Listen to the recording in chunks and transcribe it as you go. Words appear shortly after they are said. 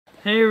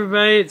Hey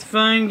everybody, it's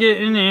fun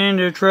getting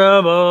into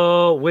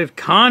trouble with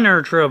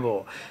Kohner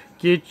trouble.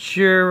 Get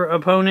your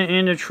opponent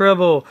into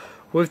trouble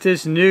with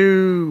this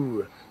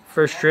new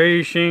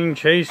frustration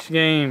chase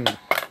game.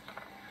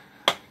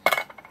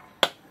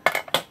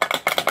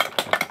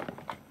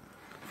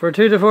 For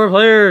 2 to 4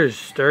 players,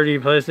 sturdy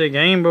plastic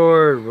game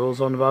board,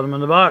 rules on the bottom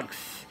of the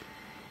box.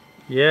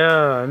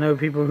 Yeah, I know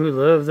people who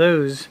love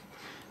those.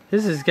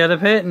 This has got a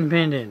patent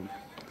pending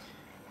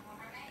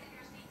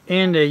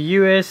in the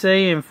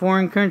USA and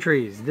foreign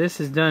countries. This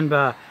is done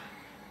by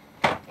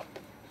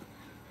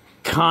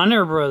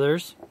Kohner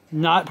Brothers,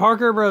 not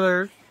Parker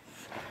Brothers,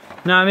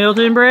 not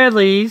Milton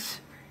Bradley's,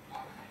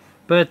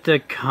 but the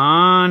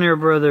Kohner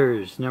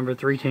Brothers, number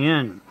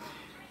 310.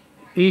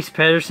 East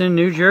Patterson,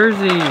 New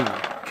Jersey.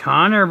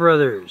 Kohner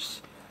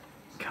Brothers.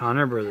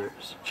 Kohner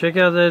Brothers. Check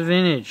out that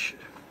vintage.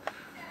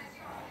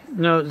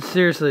 No,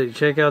 seriously,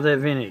 check out that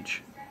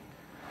vintage.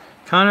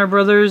 Kohner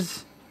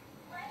Brothers,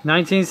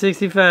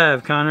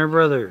 1965. Kohner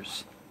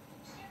Brothers.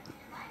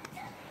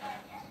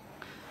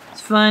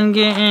 It's fun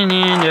getting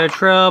into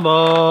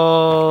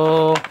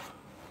trouble.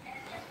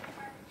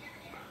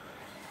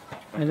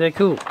 Isn't that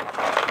cool?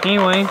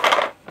 Anyway,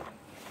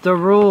 the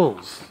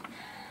rules.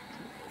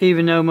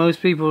 Even though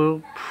most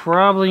people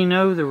probably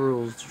know the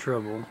rules to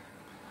trouble.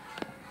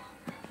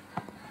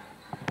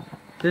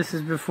 This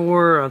is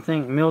before, I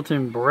think,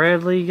 Milton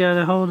Bradley got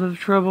a hold of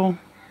trouble.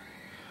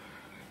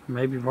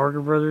 Maybe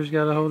Parker Brothers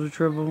got a hold of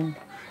trouble.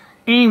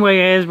 Anyway,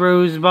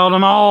 Hasbro's bought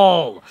them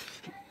all.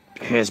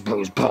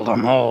 Hasbro's bought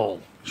them all.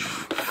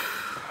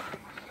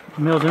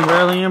 Milton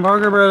Bradley and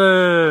Parker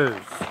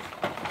Brothers.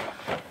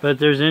 But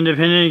there's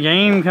independent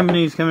game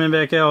companies coming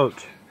back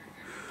out.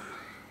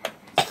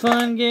 It's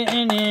fun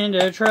getting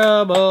into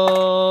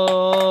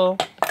trouble.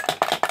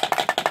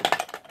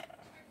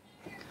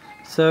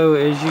 So,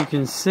 as you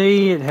can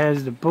see, it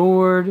has the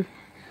board.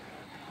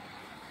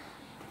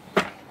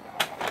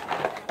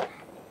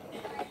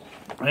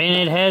 And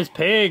it has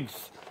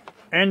pigs.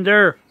 And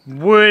they're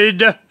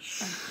wood.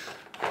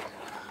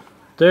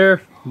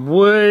 They're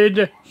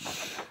wood.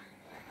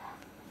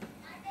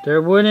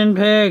 They're wooden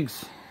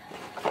pigs.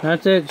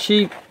 Not that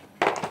cheap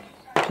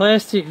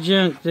plastic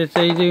junk that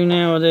they do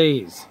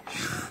nowadays.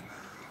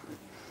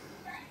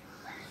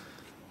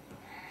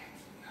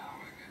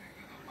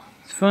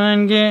 It's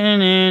fun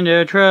getting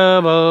into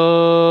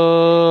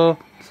trouble.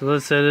 So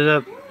let's set it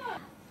up.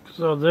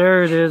 So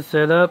there it is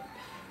set up.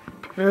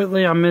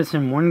 Apparently I'm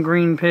missing one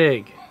green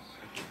pig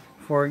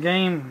for a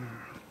game.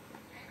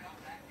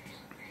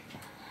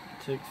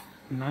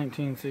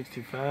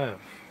 1965.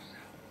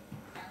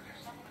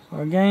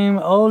 For a game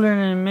older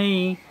than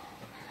me,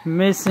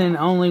 missing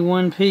only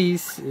one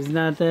piece is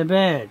not that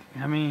bad.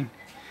 I mean,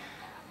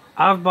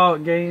 I've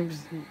bought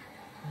games,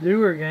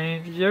 newer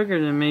games, younger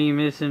than me,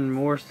 missing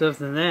more stuff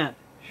than that.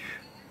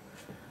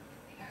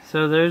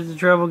 So there's the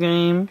trouble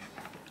game.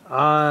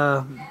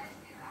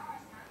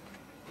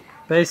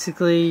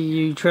 Basically,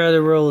 you try to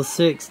roll a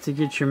 6 to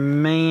get your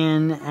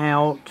man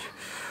out.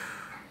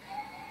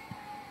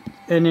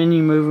 And then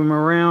you move them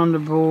around the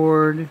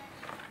board.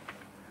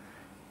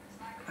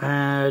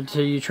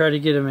 Till you try to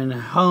get them in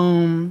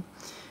home.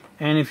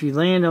 And if you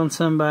land on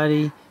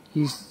somebody,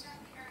 you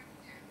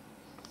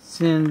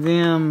send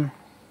them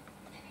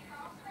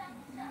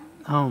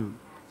home.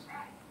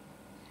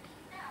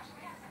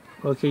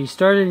 Okay, you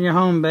start in your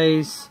home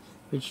base,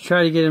 but you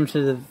try to get them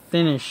to the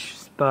finish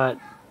spot.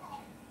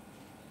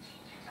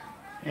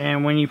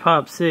 And when you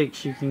pop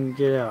 6, you can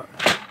get out.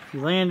 If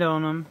you land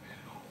on them,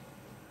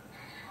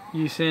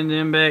 you send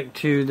them back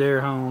to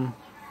their home.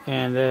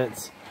 And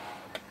that's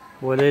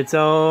what it's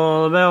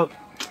all about.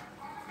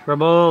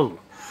 Trouble.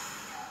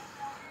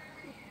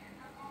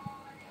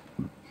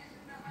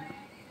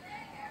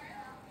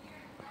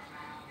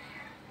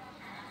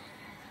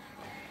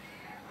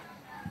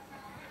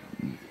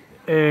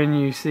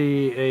 And you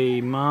see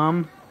a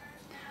mom,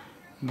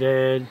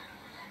 dad,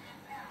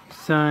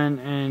 son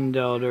and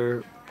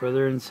daughter,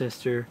 brother and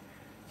sister,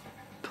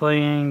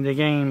 playing the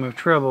game of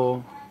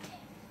trouble.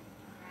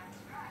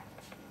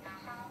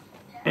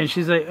 And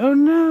she's like, oh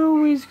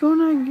no, he's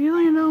gonna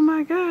land on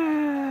my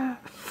guy.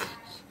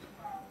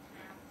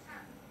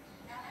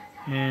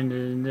 And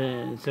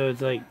then, so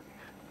it's like,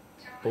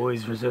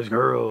 boys versus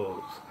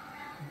girls.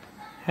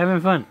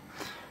 Having fun.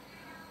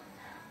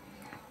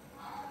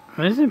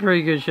 This is in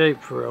pretty good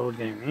shape for an old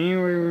game.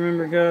 Anyway,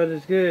 remember God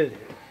is good.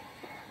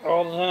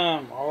 All the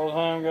time. All the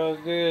time God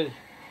is good.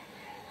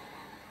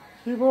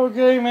 Keep on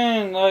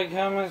gaming. Like,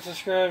 comment,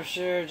 subscribe,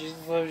 share.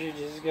 Jesus loves you.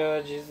 Jesus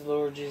God. Jesus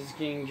Lord. Jesus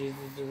King. Jesus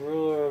the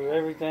ruler of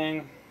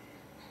everything.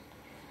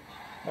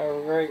 Have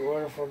a great,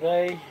 wonderful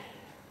day.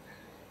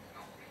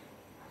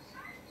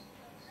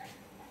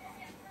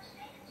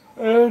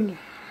 And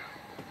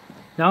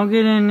don't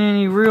get in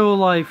any real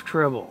life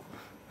trouble.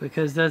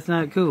 Because that's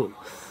not cool.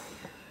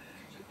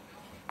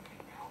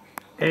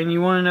 And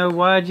you want to know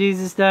why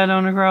Jesus died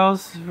on the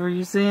cross for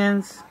your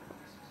sins?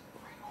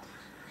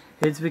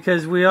 It's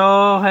because we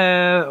all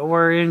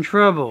were in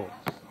trouble.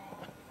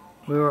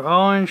 We were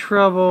all in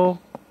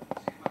trouble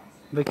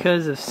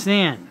because of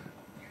sin.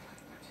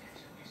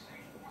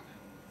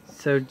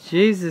 So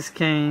Jesus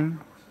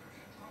came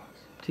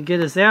to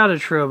get us out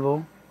of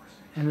trouble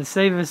and to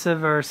save us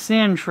of our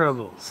sin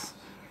troubles,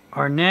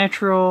 our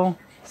natural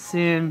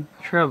sin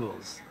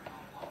troubles,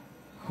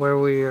 where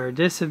we are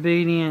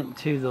disobedient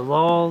to the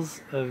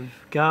laws of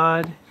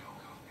God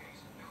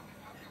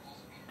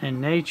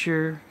and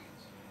nature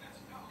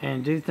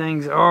and do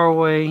things our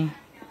way,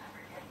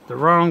 the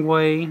wrong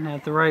way,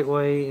 not the right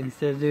way,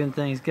 instead of doing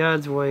things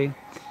God's way.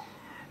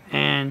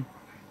 And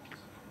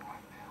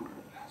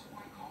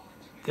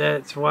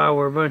that's why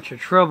we're a bunch of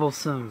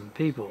troublesome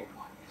people.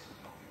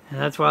 And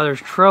that's why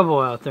there's trouble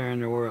out there in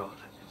the world,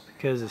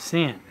 because of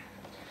sin.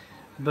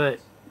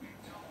 But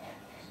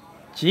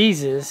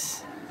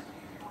Jesus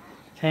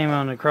came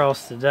on the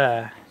cross to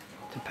die,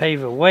 to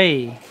pave a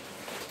way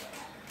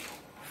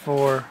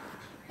for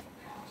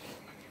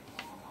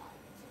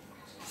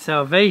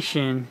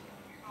salvation,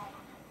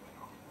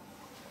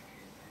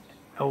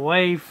 a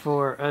way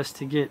for us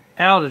to get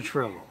out of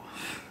trouble,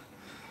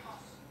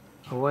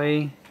 a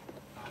way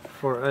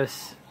for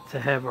us to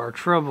have our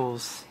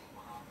troubles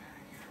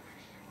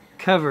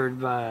covered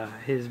by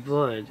His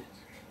blood.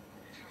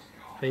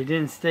 But He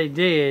didn't stay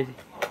dead,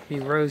 He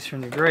rose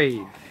from the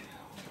grave.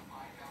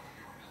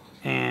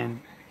 And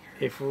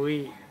if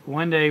we,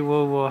 one day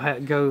we'll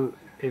go,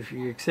 if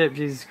you accept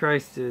Jesus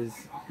Christ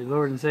as your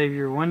Lord and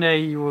Savior, one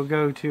day you will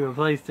go to a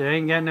place that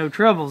ain't got no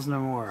troubles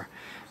no more.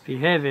 Be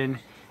heaven,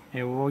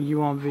 and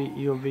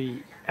you'll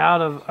be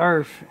out of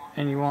earth,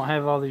 and you won't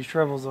have all these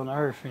troubles on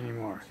earth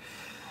anymore.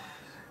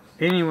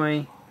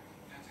 Anyway,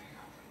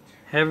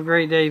 have a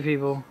great day,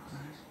 people.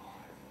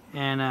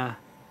 And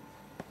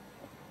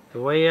the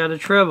way out of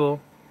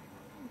trouble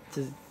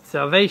to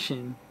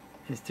salvation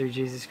is through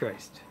Jesus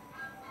Christ.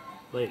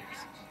 Laters.